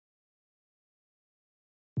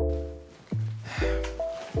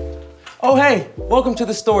Oh hey, welcome to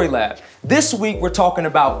the Story Lab. This week we're talking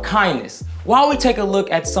about kindness, while we take a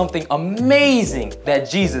look at something amazing that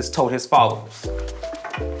Jesus told his followers.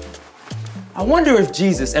 I wonder if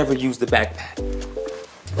Jesus ever used a backpack.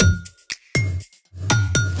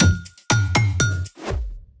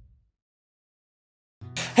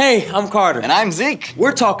 Hey, I'm Carter. And I'm Zeke.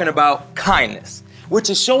 We're talking about kindness,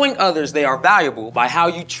 which is showing others they are valuable by how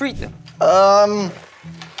you treat them.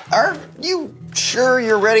 Are you sure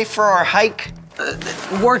you're ready for our hike?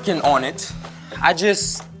 Working on it. I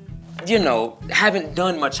just, haven't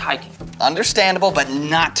done much hiking. Understandable, but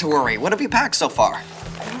not to worry. What have you packed so far?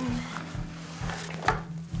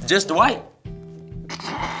 Just Dwight.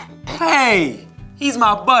 Hey, he's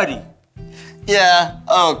my buddy. Yeah,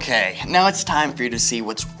 okay. Now it's time for you to see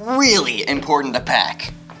what's really important to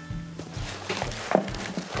pack.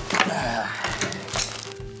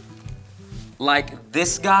 Like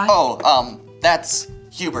this guy? Oh, that's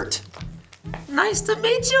Hubert. Nice to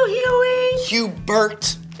meet you, Huey.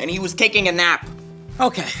 Hubert, and he was taking a nap.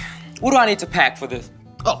 Okay, what do I need to pack for this?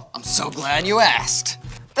 Oh, I'm so glad you asked.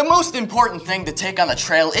 The most important thing to take on the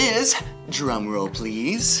trail is, drum roll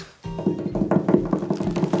please,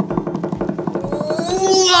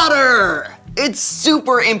 water! It's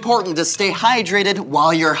super important to stay hydrated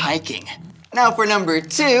while you're hiking. Now for number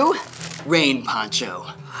 2, rain poncho.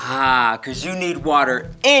 Ah, 'cause you need water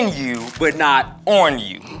in you, but not on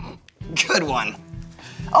you. Good one.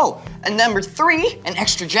 Oh, and number 3, an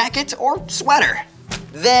extra jacket or sweater.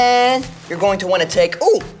 Then you're going to want to take,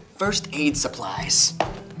 first aid supplies.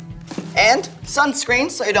 And sunscreen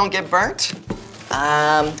so you don't get burnt.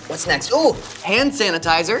 What's next? Hand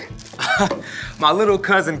sanitizer. My little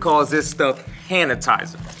cousin calls this stuff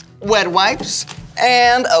sanitizer. Wet wipes.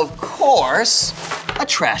 And of course, a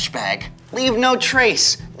trash bag. Leave no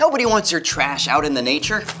trace. Nobody wants your trash out in the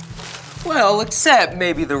nature. Well, except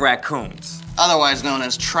maybe the raccoons. Otherwise known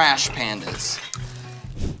as trash pandas.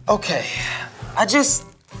 Okay, I just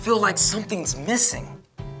feel like something's missing.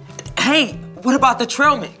 Hey, what about the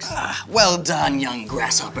trail mix? Well done, young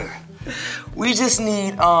grasshopper. We just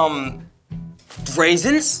need,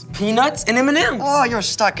 raisins, peanuts, and M&Ms. Oh, you're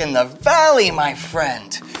stuck in the valley, my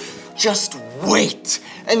friend. Just wait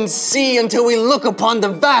and see until we look upon the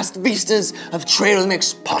vast vistas of trail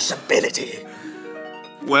mix possibility.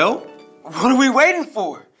 Well, what are we waiting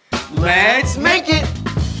for? Let's make it!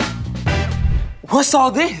 What's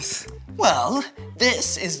all this? Well,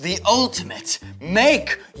 this is the ultimate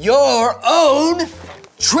make your own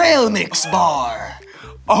trail mix bar.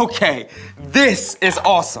 Okay, this is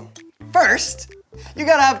awesome. First, you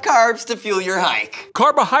gotta have carbs to fuel your hike.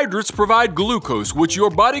 Carbohydrates provide glucose, which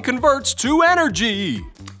your body converts to energy.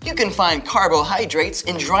 You can find carbohydrates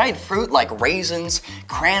in dried fruit like raisins,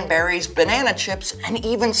 cranberries, banana chips, and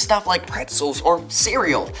even stuff like pretzels or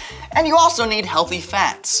cereal. And you also need healthy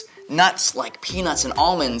fats. Nuts like peanuts and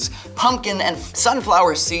almonds, pumpkin and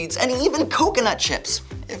sunflower seeds, and even coconut chips,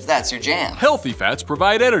 if that's your jam. Healthy fats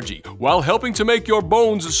provide energy while helping to make your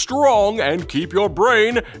bones strong and keep your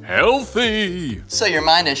brain healthy. So your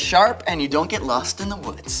mind is sharp and you don't get lost in the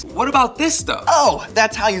woods. What about this stuff? Oh,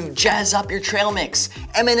 that's how you jazz up your trail mix.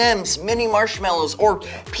 M&Ms, mini marshmallows, or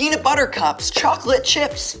peanut butter cups, chocolate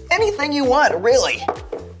chips, anything you want, really.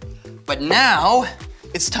 But now,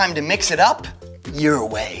 it's time to mix it up your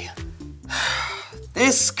way.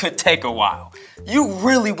 This could take a while. You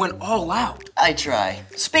really went all out. I try.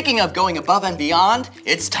 Speaking of going above and beyond,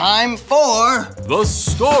 it's time for The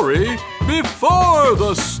story before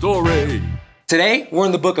the story. Today, we're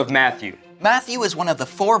in the book of Matthew. Matthew is one of the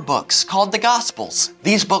 4 books called the Gospels.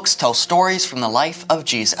 These books tell stories from the life of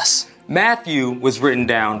Jesus. Matthew was written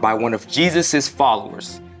down by one of Jesus'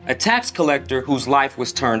 followers, a tax collector whose life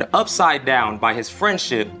was turned upside down by his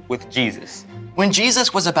friendship with Jesus. When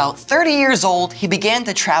Jesus was about 30 years old, he began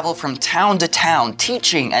to travel from town to town,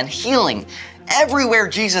 teaching and healing. Everywhere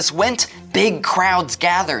Jesus went, big crowds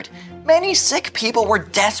gathered. Many sick people were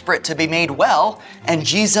desperate to be made well, and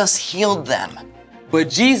Jesus healed them. But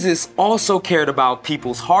Jesus also cared about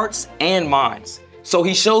people's hearts and minds. So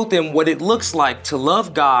he showed them what it looks like to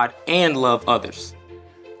love God and love others.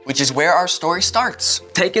 Which is where our story starts.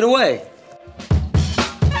 Take it away.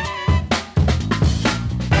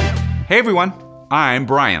 Hey everyone, I'm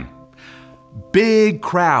Brian. Big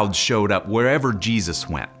crowds showed up wherever Jesus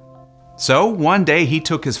went. So one day he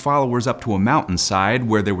took his followers up to a mountainside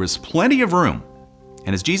where there was plenty of room.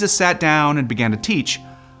 And as Jesus sat down and began to teach,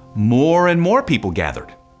 more and more people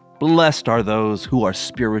gathered. Blessed are those who are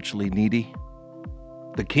spiritually needy.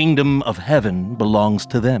 The kingdom of heaven belongs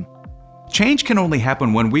to them. Change can only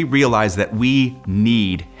happen when we realize that we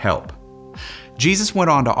need help. Jesus went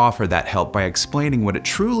on to offer that help by explaining what it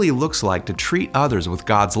truly looks like to treat others with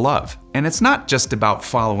God's love. And it's not just about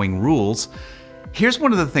following rules. Here's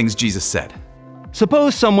one of the things Jesus said.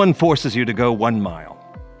 Suppose someone forces you to go 1 mile.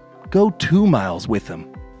 Go 2 miles with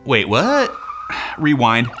them. Wait, what?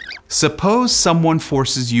 Rewind. Suppose someone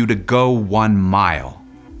forces you to go 1 mile.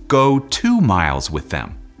 Go 2 miles with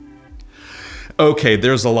them. Okay,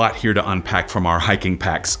 there's a lot here to unpack from our hiking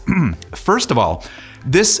packs. First of all,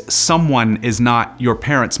 this someone is not your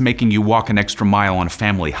parents making you walk an extra mile on a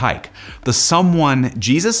family hike. The someone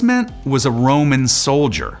Jesus meant was a Roman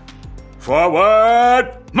soldier.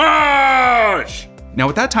 Forward, march! Now,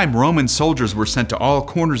 at that time, Roman soldiers were sent to all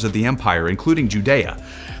corners of the empire, including Judea.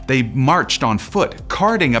 They marched on foot,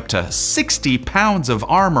 carting up to 60 pounds of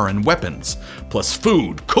armor and weapons, plus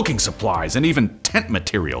food, cooking supplies, and even tent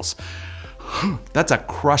materials. That's a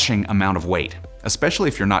crushing amount of weight, especially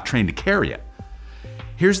if you're not trained to carry it.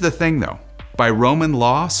 Here's the thing though, by Roman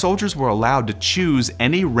law, soldiers were allowed to choose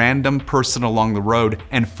any random person along the road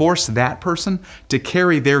and force that person to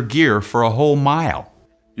carry their gear for a whole mile.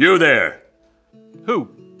 You there. Who?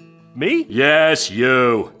 Me? Yes,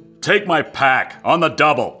 you. Take my pack on the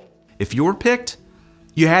double. If you were picked,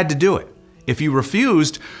 you had to do it. If you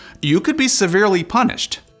refused, you could be severely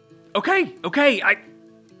punished. Okay, I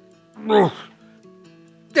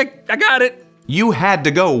got it. You had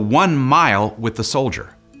to go 1 mile with the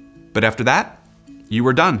soldier. But after that, you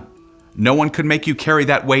were done. No one could make you carry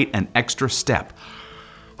that weight an extra step.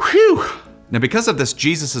 Whew! Now, because of this,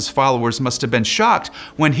 Jesus' followers must have been shocked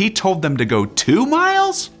when he told them to go 2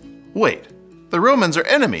 miles? Wait, the Romans are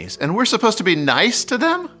enemies, and we're supposed to be nice to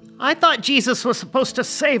them? I thought Jesus was supposed to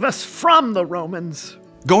save us from the Romans.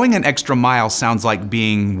 Going an extra mile sounds like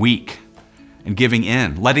being weak and giving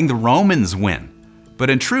in, letting the Romans win. But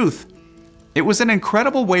in truth, it was an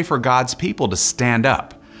incredible way for God's people to stand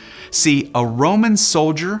up. See, a Roman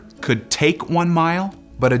soldier could take 1 mile,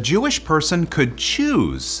 but a Jewish person could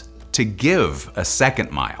choose to give a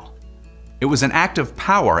 2nd mile. It was an act of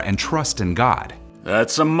power and trust in God.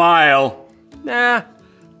 That's a mile. Nah,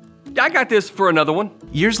 I got this for another one.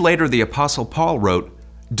 Years later, the Apostle Paul wrote,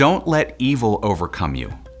 "Don't let evil overcome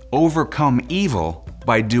you. Overcome evil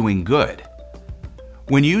by doing good."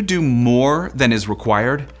 When you do more than is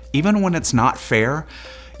required, even when it's not fair,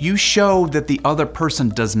 you show that the other person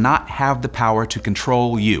does not have the power to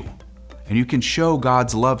control you. And you can show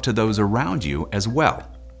God's love to those around you as well.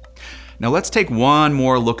 Now let's take one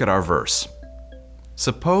more look at our verse.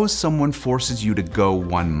 Suppose someone forces you to go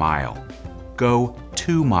 1 mile. Go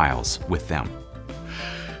 2 miles with them.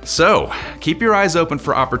 So, keep your eyes open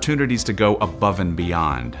for opportunities to go above and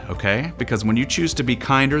beyond, okay? Because when you choose to be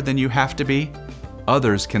kinder than you have to be,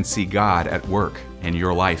 others can see God at work in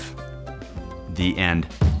your life. The end.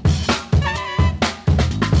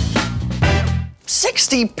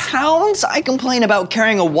 60 pounds? I complain about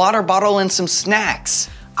carrying a water bottle and some snacks.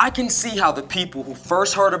 I can see how the people who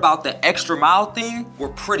first heard about the extra mile thing were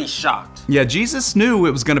pretty shocked. Yeah, Jesus knew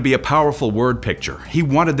it was going to be a powerful word picture. He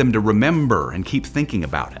wanted them to remember and keep thinking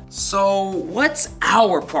about it. So, what's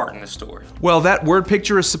our part in the story? Well, that word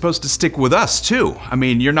picture is supposed to stick with us, too. I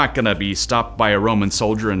mean, you're not going to be stopped by a Roman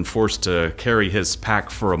soldier and forced to carry his pack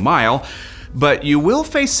for a mile, but you will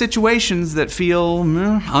face situations that feel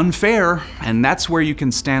unfair, and that's where you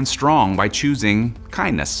can stand strong by choosing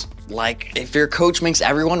kindness. Like if your coach makes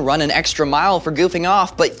everyone run an extra mile for goofing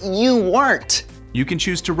off, but you weren't. You can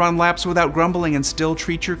choose to run laps without grumbling and still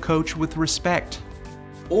treat your coach with respect.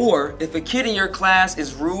 Or if a kid in your class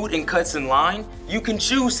is rude and cuts in line, you can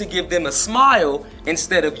choose to give them a smile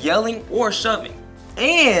instead of yelling or shoving.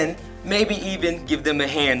 And maybe even give them a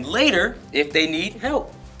hand later if they need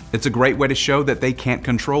help. It's a great way to show that they can't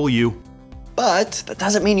control you. But that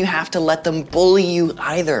doesn't mean you have to let them bully you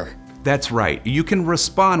either. That's right. You can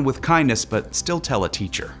respond with kindness, but still tell a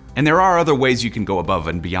teacher. And there are other ways you can go above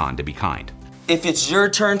and beyond to be kind. If it's your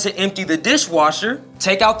turn to empty the dishwasher,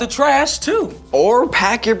 take out the trash too. Or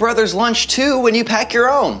pack your brother's lunch too when you pack your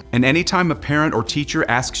own. And anytime a parent or teacher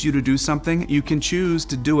asks you to do something, you can choose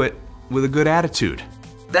to do it with a good attitude.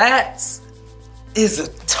 That is a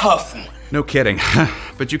tough one. No kidding.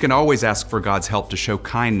 But you can always ask for God's help to show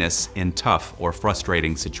kindness in tough or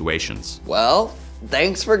frustrating situations. Well,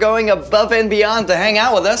 thanks for going above and beyond to hang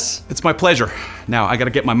out with us. It's my pleasure. Now, I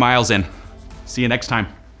gotta get my miles in. See you next time.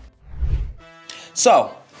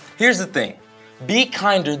 So, here's the thing. Be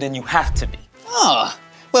kinder than you have to be.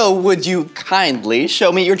 Well, would you kindly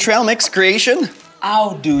show me your trail mix creation?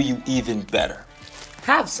 I'll do you even better.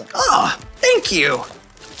 Have some. Thank you.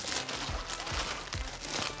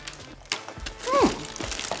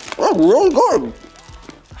 That's really good.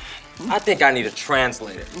 I think I need a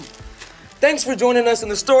translator. Thanks for joining us in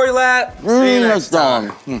the Story Lab. See you next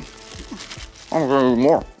time. I'm gonna do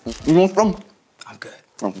more. You want some? I'm good.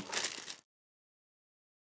 Okay.